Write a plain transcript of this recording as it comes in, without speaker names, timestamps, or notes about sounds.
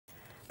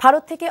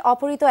ভারত থেকে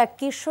অপহৃত এক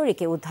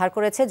কিশোরীকে উদ্ধার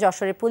করেছে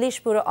যশোরের police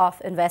bureau of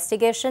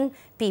investigation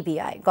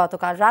PBI.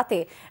 গতকাল রাতে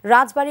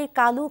রাজবাড়ীর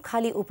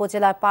কালুখালী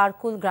উপজেলার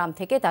পারকুল গ্রাম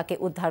থেকে তাকে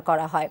উদ্ধার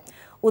করা হয়।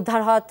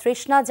 উদ্ধার হওয়া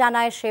তৃষ্ণা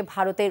জানায় সে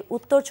ভারতের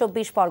উত্তর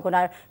 ২৪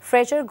 পরগনার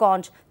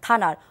ফ্রেজারগঞ্জ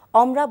থানার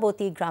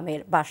অমরাবতী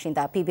গ্রামের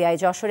বাসিন্দা। পিবিআই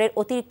যশোরের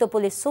অতিরিক্ত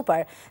পুলিশ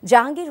সুপার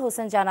জাহাঙ্গীর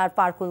হোসেন জানার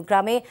পারকুল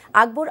গ্রামে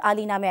আকবর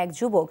আলী নামে এক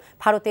যুবক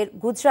ভারতের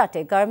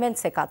গুজরাটে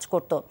গার্মেন্টসে কাজ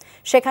করত।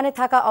 সেখানে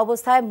থাকা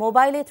অবস্থায়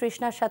মোবাইলে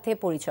তৃষ্ণার সাথে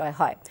পরিচয়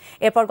হয়।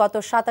 এরপর গত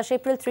 ২৭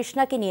 এপ্রিল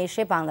তৃষ্ণাকে নিয়ে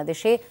এসে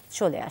বাংলাদেশে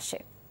চলে আসে।